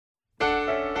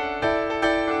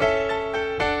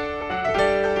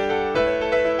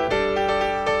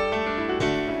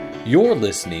You're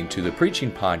listening to the preaching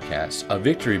podcast of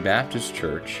Victory Baptist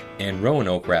Church in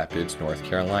Roanoke Rapids, North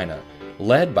Carolina,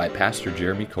 led by Pastor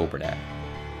Jeremy Kobernat.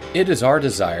 It is our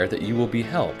desire that you will be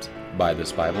helped by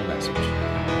this Bible message.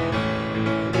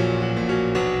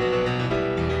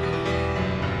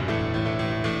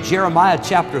 Jeremiah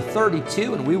chapter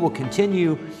 32, and we will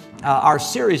continue our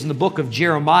series in the book of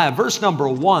Jeremiah. Verse number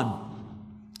 1,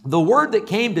 the word that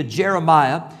came to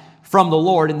Jeremiah from the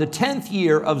Lord in the 10th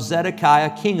year of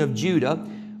Zedekiah, king of Judah,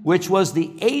 which was the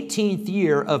 18th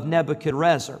year of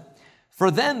Nebuchadnezzar. For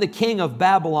then the king of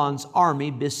Babylon's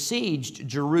army besieged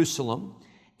Jerusalem,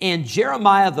 and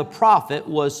Jeremiah the prophet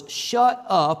was shut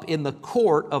up in the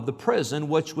court of the prison,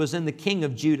 which was in the king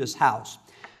of Judah's house.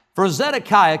 For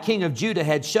Zedekiah, king of Judah,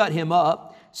 had shut him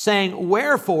up, saying,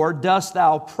 Wherefore dost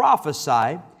thou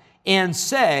prophesy, and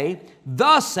say,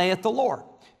 Thus saith the Lord,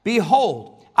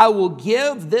 Behold, I will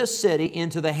give this city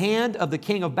into the hand of the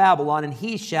king of Babylon, and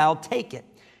he shall take it.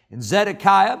 And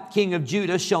Zedekiah, king of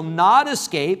Judah, shall not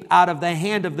escape out of the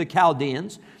hand of the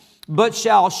Chaldeans, but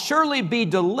shall surely be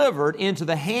delivered into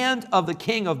the hand of the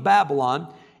king of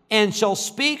Babylon, and shall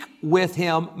speak with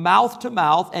him mouth to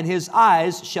mouth, and his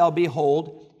eyes shall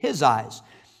behold his eyes.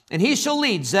 And he shall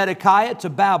lead Zedekiah to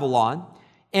Babylon,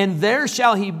 and there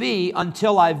shall he be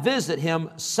until I visit him,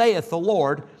 saith the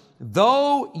Lord.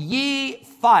 Though ye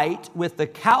fight with the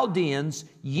Chaldeans,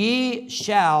 ye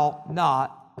shall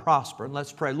not prosper. And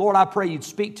let's pray. Lord, I pray you'd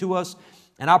speak to us,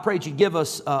 and I pray that you'd give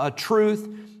us a truth,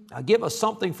 give us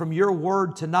something from your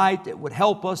word tonight that would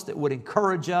help us, that would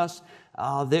encourage us,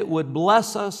 that would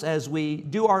bless us as we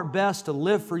do our best to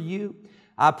live for you.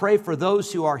 I pray for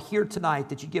those who are here tonight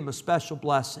that you give them a special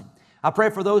blessing. I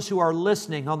pray for those who are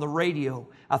listening on the radio.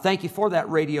 I thank you for that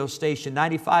radio station,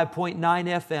 95.9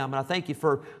 FM, and I thank you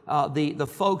for the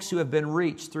folks who have been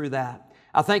reached through that.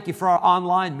 I thank you for our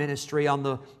online ministry on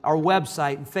our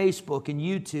website and Facebook and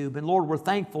YouTube. And Lord, we're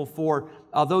thankful for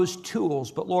those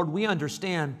tools. But Lord, we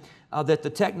understand that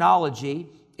the technology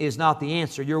is not the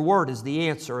answer. Your word is the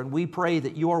answer. And we pray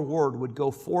that your word would go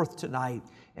forth tonight,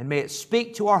 and may it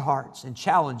speak to our hearts and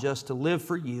challenge us to live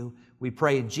for you. We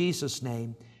pray in Jesus'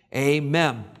 name.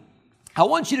 Amen. I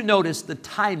want you to notice the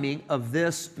timing of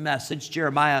this message,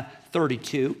 Jeremiah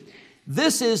 32.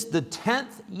 This is the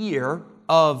 10th year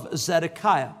of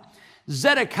Zedekiah.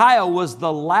 Zedekiah was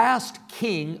the last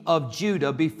king of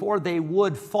Judah before they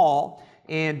would fall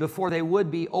and before they would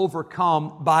be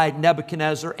overcome by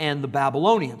Nebuchadnezzar and the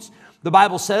Babylonians. The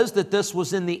Bible says that this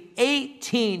was in the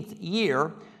 18th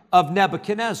year of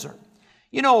Nebuchadnezzar.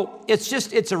 You know,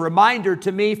 it's a reminder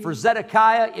to me. For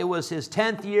Zedekiah, it was his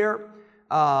 10th year.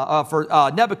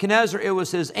 For Nebuchadnezzar, it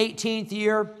was his 18th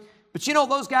year. But you know,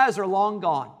 those guys are long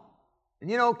gone. And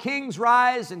you know, kings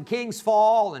rise and kings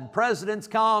fall, and presidents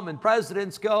come and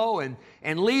presidents go,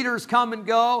 and leaders come and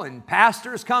go, and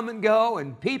pastors come and go,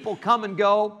 and people come and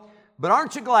go. But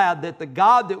aren't you glad that the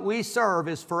God that we serve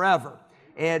is forever?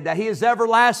 And He is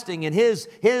everlasting, and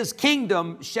His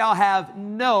kingdom shall have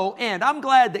no end. I'm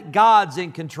glad that God's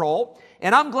in control,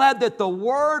 and I'm glad that the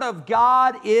Word of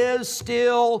God is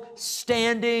still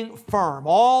standing firm.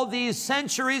 All these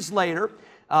centuries later,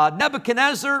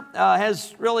 Nebuchadnezzar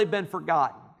has really been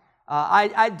forgotten.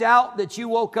 I doubt that you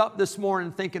woke up this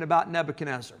morning thinking about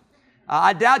Nebuchadnezzar.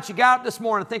 I doubt you got up this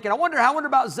morning thinking, I wonder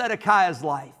about Zedekiah's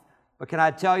life. But can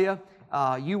I tell you,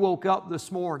 you woke up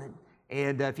this morning,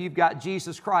 and if you've got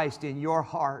Jesus Christ in your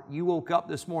heart, you woke up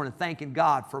this morning thanking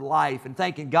God for life, and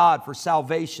thanking God for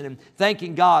salvation, and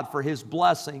thanking God for His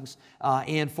blessings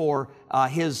and for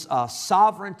His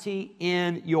sovereignty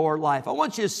in your life. I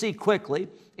want you to see quickly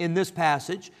in this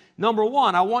passage, number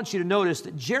one, I want you to notice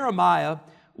that Jeremiah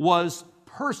was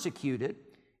persecuted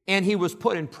and he was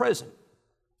put in prison.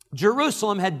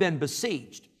 Jerusalem had been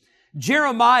besieged.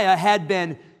 Jeremiah had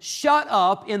been shut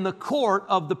up in the court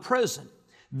of the prison.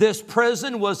 This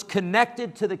prison was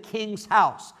connected to the king's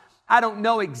house. I don't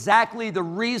know exactly the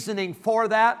reasoning for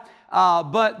that,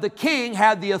 but the king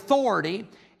had the authority,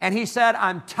 and he said,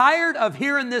 I'm tired of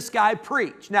hearing this guy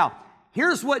preach. Now,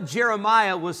 here's what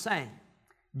Jeremiah was saying.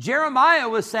 Jeremiah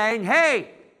was saying,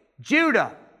 hey,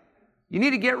 Judah, you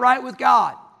need to get right with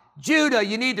God. Judah,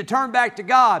 you need to turn back to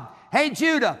God. Hey,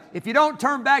 Judah, if you don't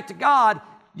turn back to God,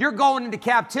 you're going into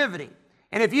captivity.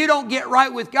 And if you don't get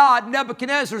right with God,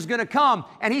 Nebuchadnezzar is going to come.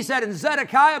 And he said, and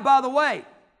Zedekiah, by the way,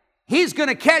 he's going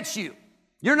to catch you.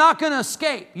 You're not going to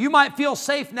escape. You might feel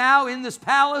safe now in this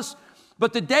palace,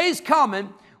 but the day's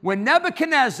coming when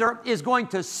Nebuchadnezzar is going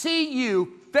to see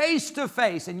you face to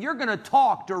face, and you're going to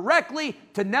talk directly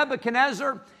to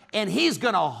Nebuchadnezzar, and he's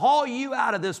going to haul you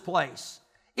out of this place.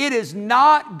 It is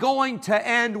not going to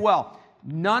end well.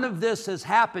 None of this has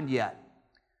happened yet.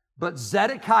 But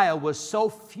Zedekiah was so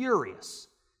furious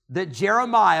that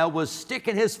Jeremiah was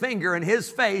sticking his finger in his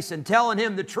face and telling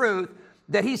him the truth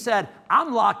that he said,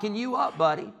 I'm locking you up,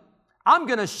 buddy. I'm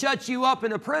going to shut you up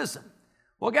in a prison.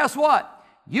 Well, guess what?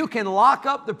 You can lock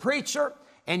up the preacher,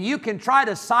 and you can try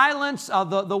to silence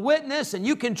the witness, and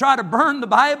you can try to burn the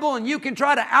Bible, and you can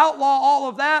try to outlaw all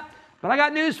of that. But I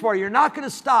got news for you. You're not going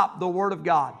to stop the Word of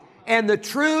God. And the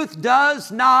truth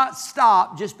does not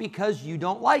stop just because you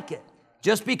don't like it.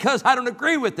 Just because I don't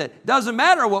agree with it. Doesn't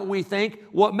matter what we think.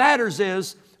 What matters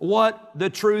is what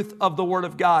the truth of the Word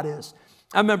of God is.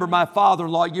 I remember my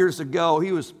father-in-law years ago,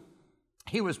 he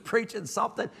was preaching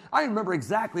something. I don't remember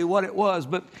exactly what it was,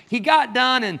 but he got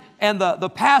done and the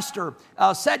pastor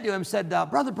said to him,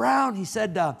 Brother Brown, he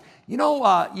said, you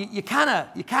kind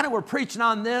of were preaching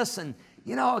on this, and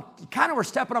you kind of were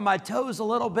stepping on my toes a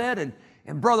little bit.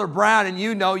 And Brother Brown, and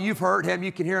you've heard him,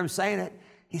 you can hear him saying it.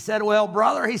 He said, well,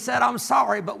 brother, he said, I'm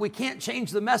sorry, but we can't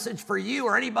change the message for you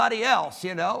or anybody else,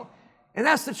 And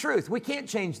that's the truth. We can't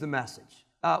change the message.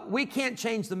 We can't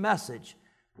change the message.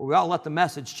 But we ought to let the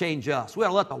message change us. We ought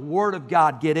to let the Word of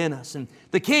God get in us. And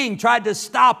the king tried to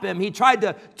stop him. He tried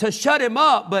to shut him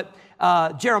up, but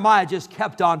Jeremiah just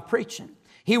kept on preaching.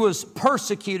 He was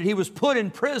persecuted. He was put in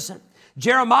prison.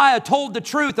 Jeremiah told the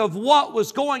truth of what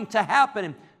was going to happen.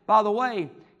 And by the way,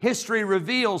 history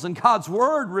reveals and God's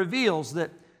Word reveals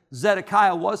that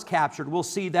Zedekiah was captured. We'll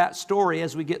see that story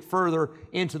as we get further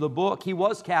into the book. He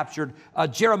was captured.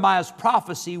 Jeremiah's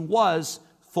prophecy was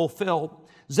fulfilled.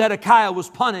 Zedekiah was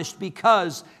punished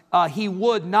because he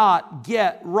would not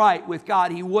get right with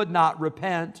God. He would not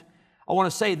repent. I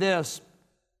want to say this.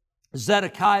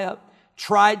 Zedekiah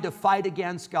tried to fight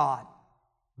against God,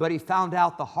 but he found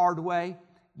out the hard way.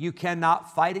 You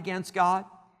cannot fight against God.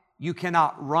 You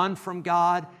cannot run from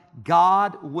God.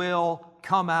 God will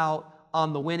come out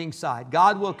on the winning side.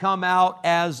 God will come out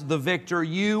as the victor.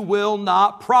 You will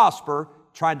not prosper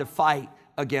trying to fight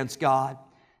against God.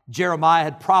 Jeremiah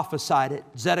had prophesied it.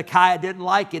 Zedekiah didn't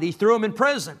like it. He threw him in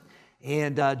prison.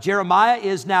 And Jeremiah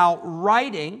is now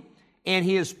writing, and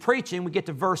he is preaching. We get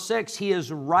to verse 6. He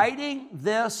is writing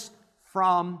this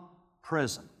from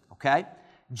prison. Okay?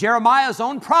 Jeremiah's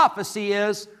own prophecy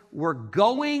is, we're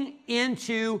going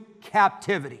into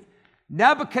captivity.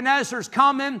 Nebuchadnezzar's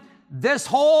coming. This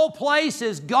whole place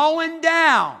is going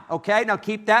down. Okay, now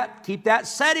keep that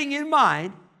setting in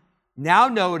mind. Now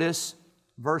notice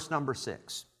verse number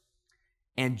 6.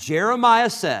 And Jeremiah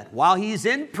said, while he's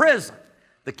in prison,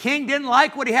 the king didn't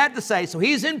like what he had to say, so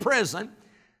he's in prison.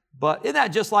 But isn't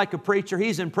that just like a preacher?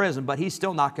 He's in prison, but he's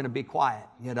still not going to be quiet,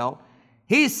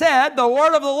 He said, the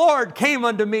word of the Lord came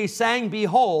unto me, saying,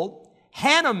 behold,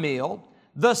 Hanameel,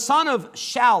 the son of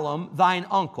Shallum, thine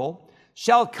uncle,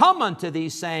 shall come unto thee,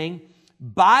 saying,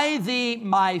 buy thee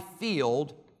my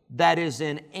field that is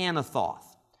in Anathoth,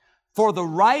 for the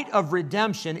right of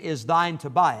redemption is thine to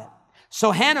buy it.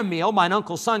 So Hanameel, mine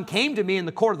uncle's son, came to me in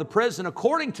the court of the prison,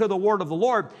 according to the word of the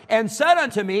Lord, and said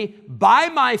unto me, buy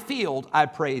my field, I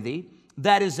pray thee,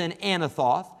 that is in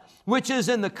Anathoth, which is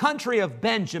in the country of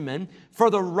Benjamin, for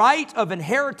the right of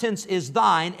inheritance is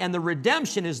thine, and the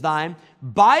redemption is thine.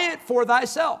 Buy it for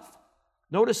thyself.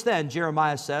 Notice then,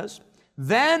 Jeremiah says,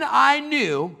 then I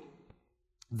knew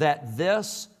that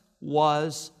this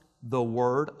was the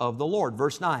word of the Lord.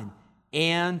 Verse 9,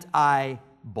 and I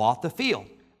bought the field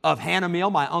of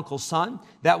Hanameel, my uncle's son,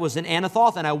 that was in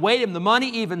Anathoth, and I weighed him the money,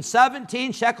 even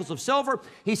 17 shekels of silver.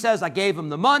 He says, I gave him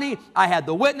the money, I had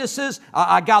the witnesses,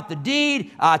 I got the deed,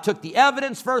 I took the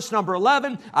evidence, verse number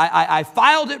 11, I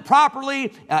filed it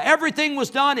properly, everything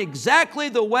was done exactly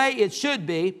the way it should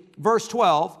be. Verse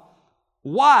 12,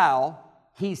 while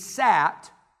he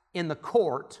sat in the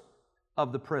court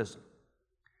of the prison.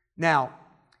 Now,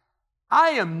 I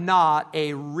am not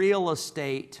a real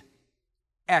estate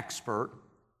expert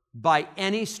by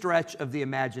any stretch of the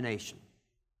imagination.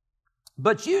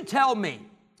 But you tell me,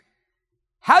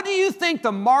 how do you think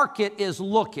the market is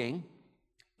looking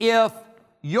if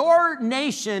your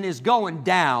nation is going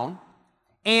down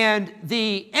and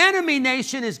the enemy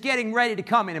nation is getting ready to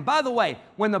come in? And by the way,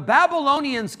 when the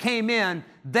Babylonians came in,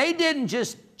 they didn't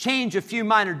just change a few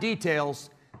minor details.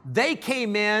 They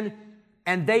came in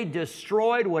and they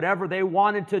destroyed whatever they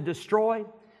wanted to destroy.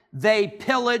 They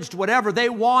pillaged whatever they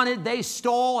wanted. They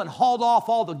stole and hauled off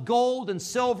all the gold and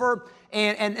silver,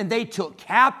 and they took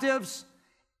captives.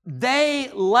 They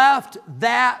left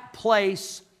that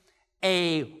place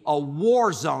a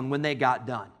war zone when they got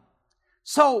done.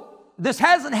 So this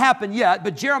hasn't happened yet,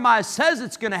 but Jeremiah says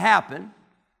it's going to happen.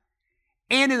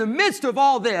 And in the midst of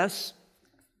all this,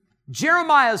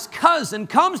 Jeremiah's cousin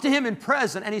comes to him in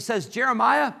prison, and he says,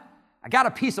 Jeremiah, I got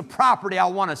a piece of property I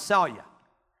want to sell you.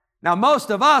 Now, most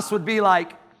of us would be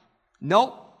like,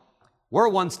 nope, we're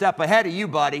one step ahead of you,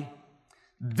 buddy.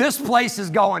 This place is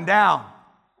going down.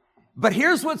 But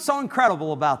here's what's so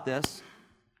incredible about this.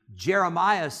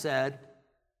 Jeremiah said,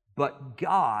 but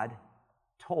God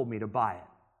told me to buy it.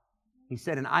 He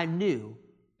said, and I knew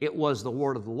it was the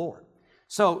word of the Lord.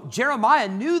 So Jeremiah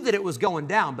knew that it was going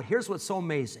down, but here's what's so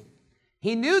amazing.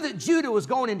 He knew that Judah was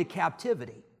going into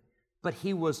captivity, but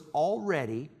he was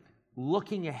already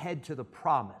looking ahead to the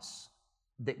promise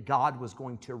that God was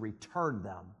going to return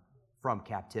them from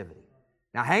captivity.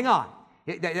 Now hang on.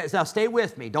 Now stay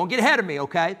with me. Don't get ahead of me,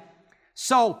 okay?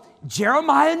 So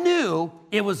Jeremiah knew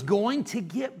it was going to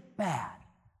get bad,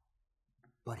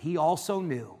 but he also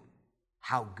knew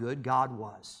how good God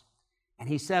was. And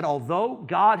he said, although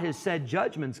God has said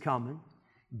judgment's coming,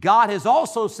 God has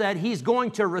also said He's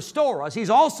going to restore us. He's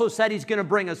also said He's going to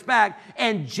bring us back.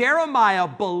 And Jeremiah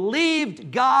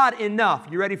believed God enough.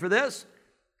 You ready for this?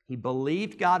 He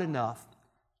believed God enough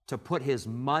to put his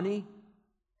money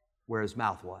where his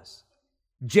mouth was.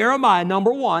 Jeremiah,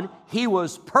 number one, he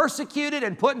was persecuted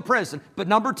and put in prison. But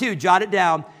number two, jot it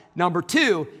down. Number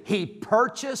two, he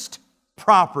purchased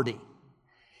property.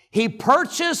 He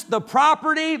purchased the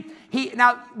property.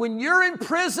 Now, when you're in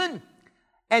prison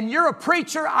and you're a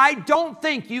preacher, I don't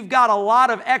think you've got a lot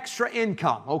of extra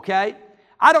income, okay?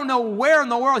 I don't know where in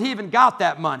the world he even got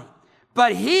that money.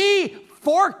 But he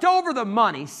forked over the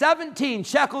money, 17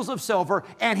 shekels of silver,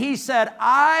 and he said,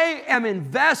 I am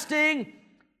investing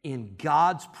in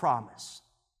God's promise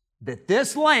that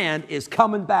this land is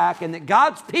coming back and that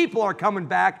God's people are coming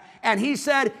back. And he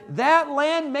said, that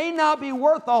land may not be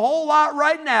worth a whole lot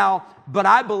right now, but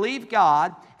I believe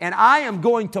God, and I am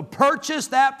going to purchase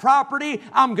that property.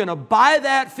 I'm going to buy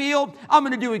that field. I'm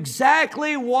going to do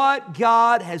exactly what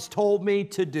God has told me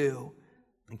to do.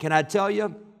 And can I tell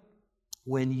you,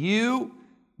 when you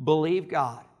believe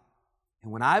God,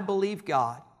 and when I believe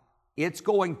God, it's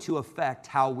going to affect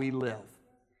how we live.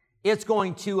 It's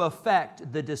going to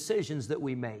affect the decisions that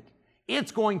we make.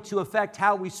 It's going to affect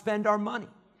how we spend our money.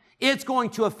 It's going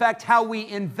to affect how we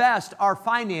invest our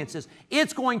finances.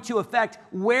 It's going to affect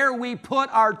where we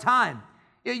put our time.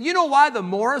 You know why the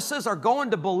Morrises are going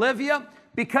to Bolivia?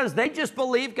 Because they just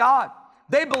believe God.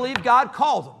 They believe God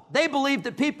called them. They believe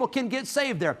that people can get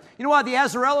saved there. You know why the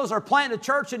Azzarellos are planting a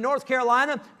church in North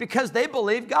Carolina? Because they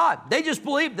believe God. They just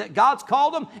believe that God's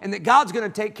called them and that God's going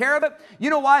to take care of it. You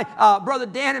know why Brother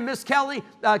Dan and Miss Kelly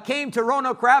came to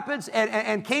Roanoke Rapids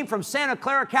and came from Santa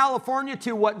Clara, California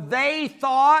to what they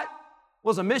thought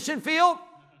was a mission field?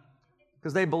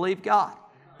 Because they believed God.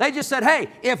 They just said, hey,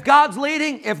 if God's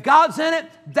leading, if God's in it,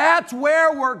 that's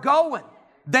where we're going.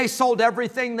 They sold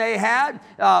everything they had.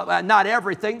 Not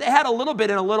everything. They had a little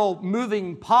bit in a little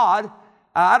moving pod.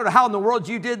 I don't know how in the world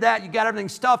you did that. You got everything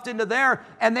stuffed into there.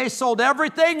 And they sold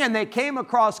everything and they came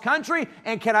across country.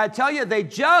 And can I tell you, they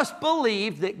just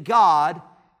believed that God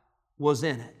was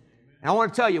in it. And I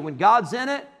want to tell you, when God's in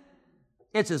it,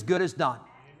 it's as good as done.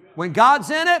 When God's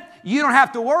in it, you don't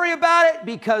have to worry about it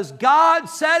because God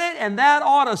said it and that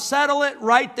ought to settle it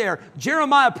right there.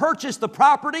 Jeremiah purchased the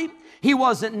property. He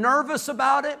wasn't nervous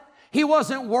about it. He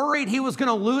wasn't worried he was going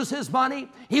to lose his money.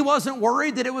 He wasn't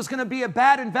worried that it was going to be a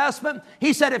bad investment.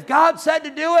 He said, if God said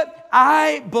to do it,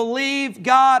 I believe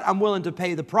God. I'm willing to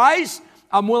pay the price.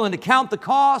 I'm willing to count the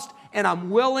cost, and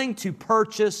I'm willing to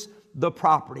purchase the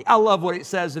property. I love what it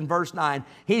says in verse 9.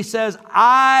 He says,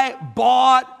 I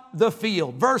bought the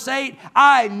field. Verse 8,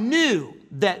 I knew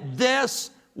that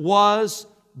this was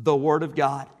the word of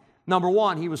God. Number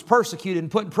one, he was persecuted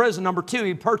and put in prison. Number two,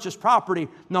 he purchased property.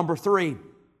 Number three,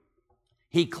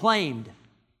 he claimed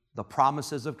the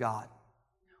promises of God.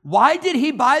 Why did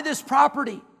he buy this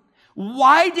property?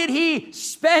 Why did he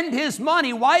spend his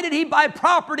money? Why did he buy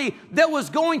property that was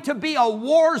going to be a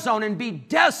war zone and be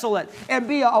desolate and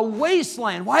be a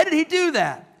wasteland? Why did he do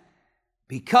that?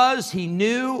 Because he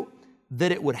knew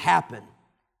that it would happen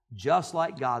just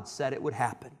like God said it would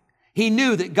happen. He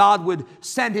knew that God would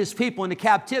send his people into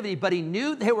captivity, but he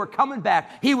knew they were coming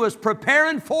back. He was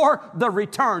preparing for the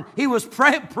return. He was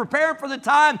preparing for the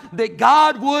time that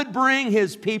God would bring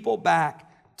his people back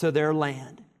to their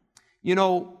land. You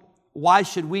know, why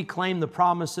should we claim the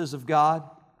promises of God?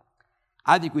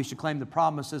 I think we should claim the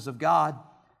promises of God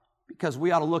because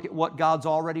we ought to look at what God's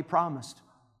already promised.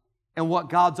 And what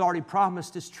God's already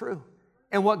promised is true.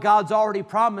 And what God's already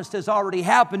promised has already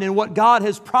happened. And what God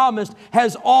has promised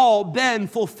has all been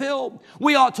fulfilled.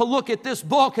 We ought to look at this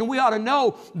book and we ought to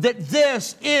know that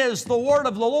this is the word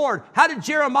of the Lord. How did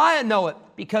Jeremiah know it?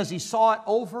 Because he saw it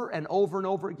over and over and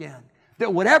over again.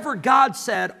 That whatever God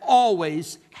said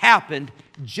always happened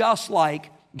just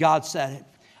like God said it.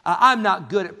 I'm not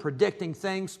good at predicting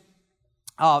things.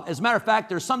 As a matter of fact,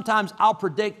 there's sometimes I'll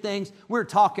predict things. We were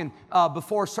talking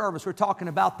before service, we're talking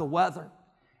about the weather.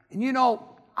 And you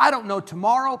know, I don't know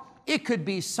tomorrow. It could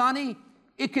be sunny.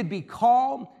 It could be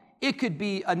calm. It could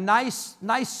be a nice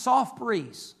soft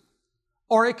breeze.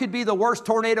 Or it could be the worst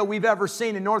tornado we've ever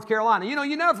seen in North Carolina. You know,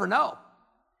 you never know.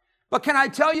 But can I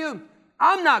tell you,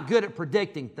 I'm not good at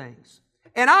predicting things.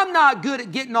 And I'm not good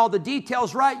at getting all the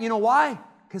details right. You know why?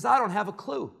 Because I don't have a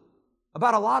clue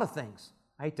about a lot of things.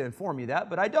 I hate to inform you that,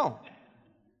 but I don't.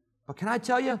 But can I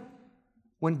tell you,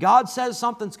 when God says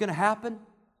something's going to happen,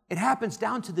 it happens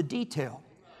down to the detail.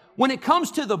 When it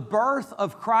comes to the birth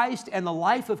of Christ and the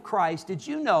life of Christ, did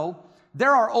you know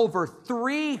there are over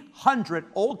 300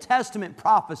 Old Testament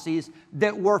prophecies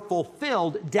that were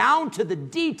fulfilled down to the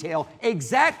detail,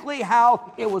 exactly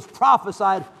how it was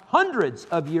prophesied hundreds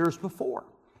of years before?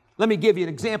 Let me give you an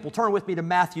example. Turn with me to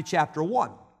Matthew chapter 1.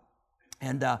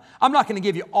 And I'm not going to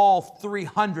give you all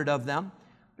 300 of them.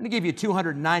 I'm going to give you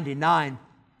 299.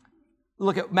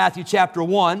 Look at Matthew chapter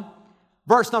 1,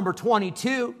 verse number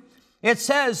 22. It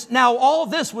says, "Now all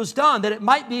this was done that it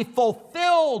might be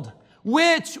fulfilled,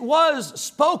 which was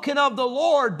spoken of the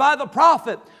Lord by the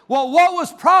prophet." Well, what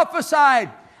was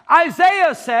prophesied?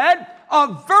 Isaiah said,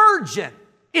 a virgin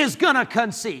is going to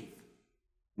conceive.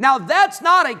 Now, that's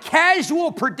not a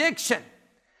casual prediction.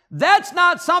 That's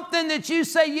not something that you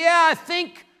say, yeah, I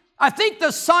think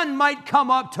the sun might come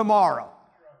up tomorrow.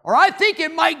 Or I think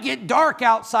it might get dark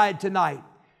outside tonight.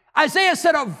 Isaiah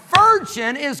said a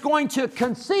virgin is going to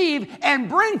conceive and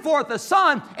bring forth a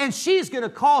son, and she's going to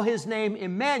call his name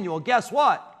Emmanuel. Guess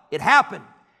what? It happened,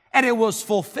 and it was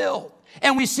fulfilled.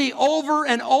 And we see over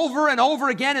and over and over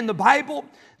again in the Bible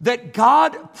that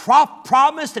God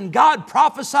promised and God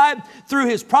prophesied through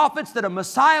His prophets that a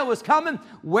Messiah was coming.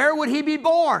 Where would He be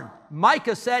born?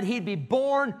 Micah said He'd be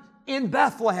born in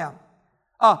Bethlehem.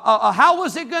 How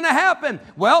was it going to happen?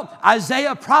 Well,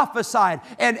 Isaiah prophesied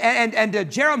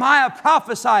and Jeremiah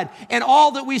prophesied, and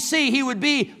all that we see, He would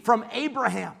be from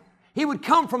Abraham. He would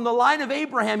come from the line of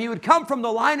Abraham. He would come from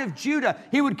the line of Judah.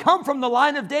 He would come from the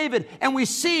line of David. And we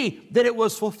see that it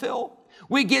was fulfilled.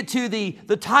 We get to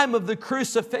the time of the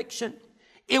crucifixion.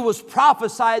 It was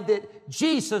prophesied that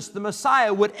Jesus, the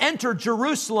Messiah, would enter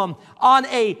Jerusalem on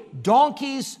a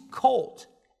donkey's colt.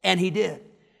 And He did.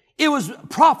 It was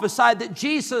prophesied that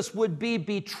Jesus would be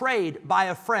betrayed by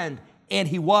a friend. And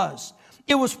He was.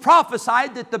 It was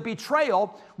prophesied that the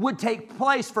betrayal would take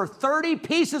place for 30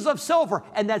 pieces of silver.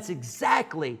 And that's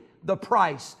exactly the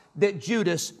price that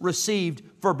Judas received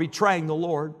for betraying the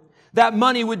Lord. That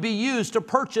money would be used to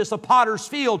purchase a potter's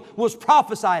field was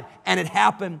prophesied, and it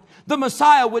happened. The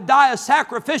Messiah would die a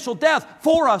sacrificial death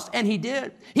for us, and He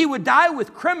did. He would die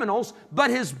with criminals, but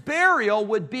His burial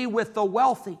would be with the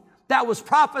wealthy. That was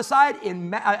prophesied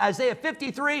in Isaiah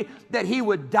 53, that He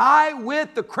would die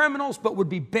with the criminals, but would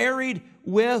be buried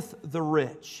with the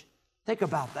rich. Think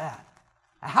about that.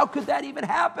 How could that even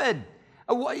happen?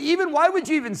 Why would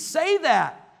you even say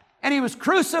that? And He was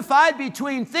crucified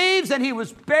between thieves, and He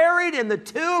was buried in the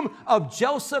tomb of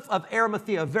Joseph of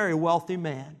Arimathea, a very wealthy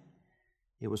man.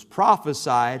 It was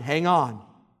prophesied, hang on,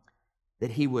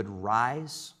 that He would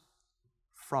rise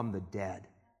from the dead.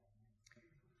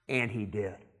 And He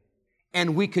did.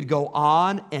 And we could go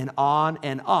on and on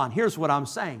and on. Here's what I'm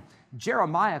saying.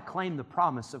 Jeremiah claimed the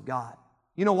promise of God.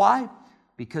 You know why?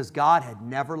 Because God had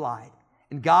never lied.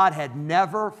 And God had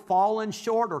never fallen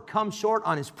short or come short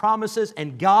on His promises.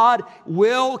 And God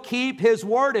will keep His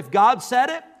word. If God said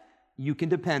it, you can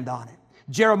depend on it.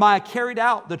 Jeremiah carried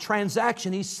out the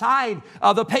transaction. He signed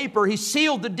the paper. He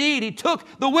sealed the deed. He took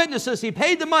the witnesses. He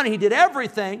paid the money. He did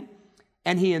everything.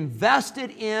 And he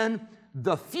invested in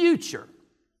the future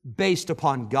based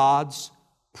upon God's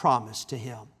promise to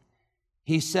him.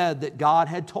 He said that God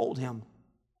had told him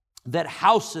that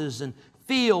houses and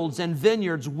fields and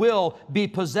vineyards will be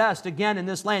possessed again in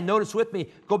this land. Notice with me,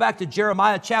 go back to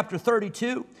Jeremiah chapter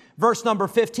 32, verse number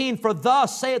 15. "For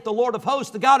thus saith the Lord of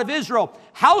hosts, the God of Israel,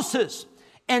 houses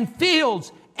and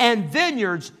fields and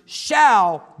vineyards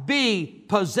shall be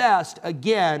possessed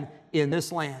again in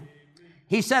this land."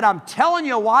 He said, I'm telling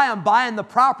you why I'm buying the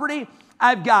property.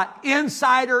 I've got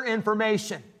insider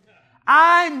information.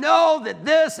 I know that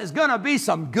this is going to be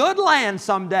some good land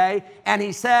someday. And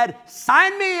he said,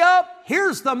 sign me up.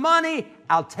 Here's the money.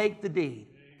 I'll take the deed.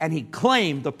 And he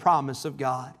claimed the promise of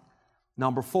God.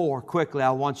 Number 4, quickly,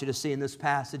 I want you to see in this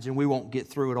passage, and we won't get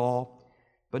through it all.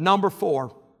 But number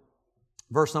 4,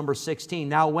 verse number 16.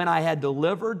 "Now when I had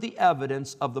delivered the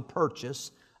evidence of the purchase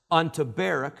unto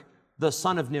Baruch, the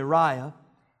son of Neriah,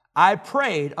 I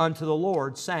prayed unto the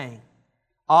Lord, saying,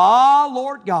 Ah,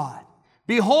 Lord God,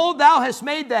 behold, Thou hast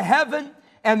made the heaven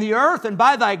and the earth, and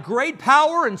by thy great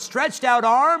power and stretched out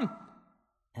arm,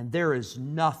 and there is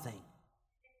nothing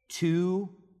too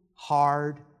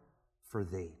hard for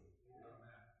thee.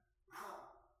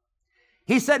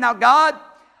 He said, now God,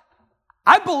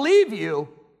 I believe you,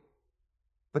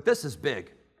 but this is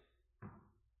big.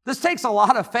 This takes a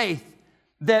lot of faith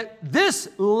that this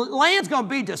land's going to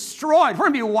be destroyed. We're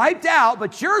going to be wiped out,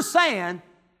 but you're saying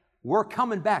we're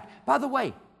coming back. By the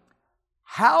way,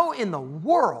 how in the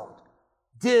world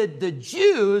did the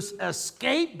Jews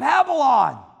escape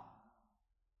Babylon?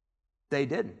 They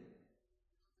didn't.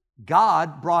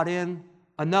 God brought in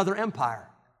another empire.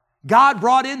 God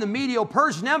brought in the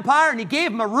Medo-Persian Empire, and He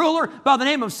gave them a ruler by the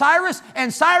name of Cyrus.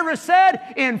 And Cyrus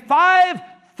said in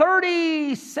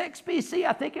 536 BC,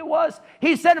 I think it was,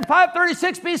 he said in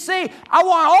 536 BC, I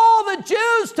want all the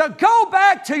Jews to go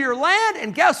back to your land.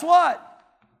 And guess what?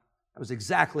 That was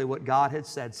exactly what God had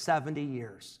said, 70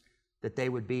 years that they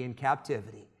would be in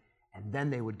captivity. And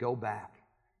then they would go back.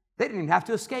 They didn't even have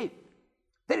to escape.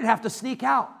 They didn't have to sneak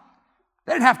out.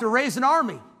 They didn't have to raise an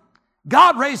army.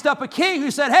 God raised up a king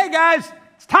who said, hey guys,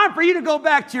 it's time for you to go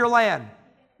back to your land. I'm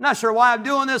not sure why I'm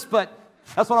doing this, but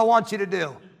that's what I want you to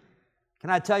do.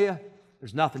 Can I tell you,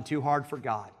 there's nothing too hard for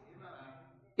God.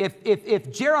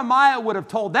 If Jeremiah would have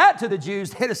told that to the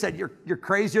Jews, they'd have said, you're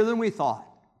crazier than we thought.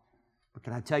 But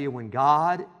can I tell you, when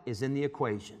God is in the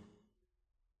equation,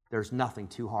 there's nothing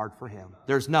too hard for Him.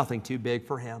 There's nothing too big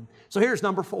for Him. So here's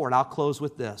number 4, and I'll close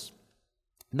with this.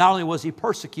 Not only was he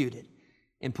persecuted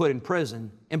and put in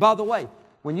prison, and by the way,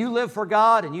 when you live for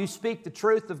God and you speak the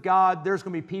truth of God, there's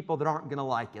going to be people that aren't going to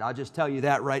like it. I'll just tell you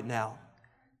that right now.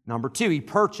 Number 2, he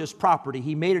purchased property.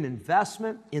 He made an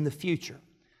investment in the future.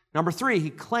 Number 3, he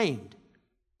claimed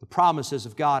the promises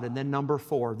of God. And then number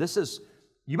 4, this is,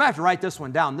 you might have to write this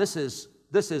one down. This is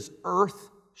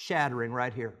earth-shattering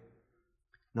right here.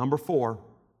 Number 4,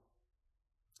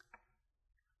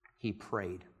 he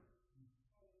prayed.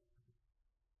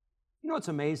 You know what's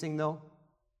amazing, though?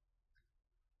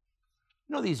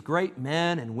 You know these great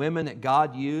men and women that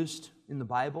God used in the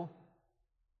Bible?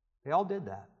 They all did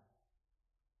that.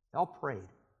 They all prayed.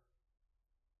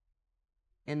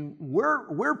 And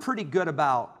we're pretty good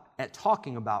at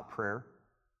talking about prayer.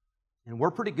 And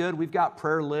we're pretty good. We've got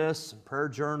prayer lists and prayer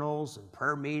journals and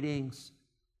prayer meetings.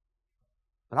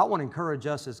 But I want to encourage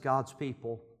us as God's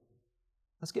people,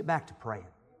 let's get back to praying.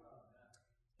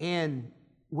 And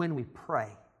when we pray,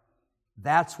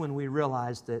 that's when we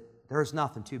realize that there's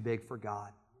nothing too big for God.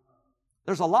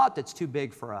 There's a lot that's too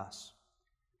big for us,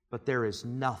 but there is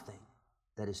nothing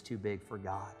that is too big for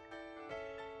God.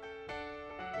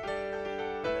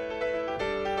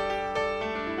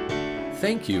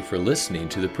 Thank you for listening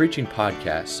to the preaching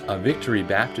podcast of Victory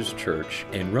Baptist Church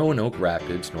in Roanoke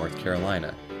Rapids, North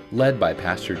Carolina, led by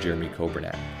Pastor Jeremy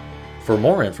Kobernat. For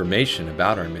more information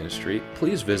about our ministry,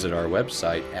 please visit our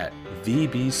website at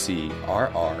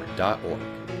vbcrr.org.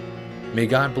 May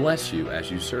God bless you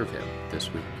as you serve Him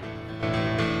this week.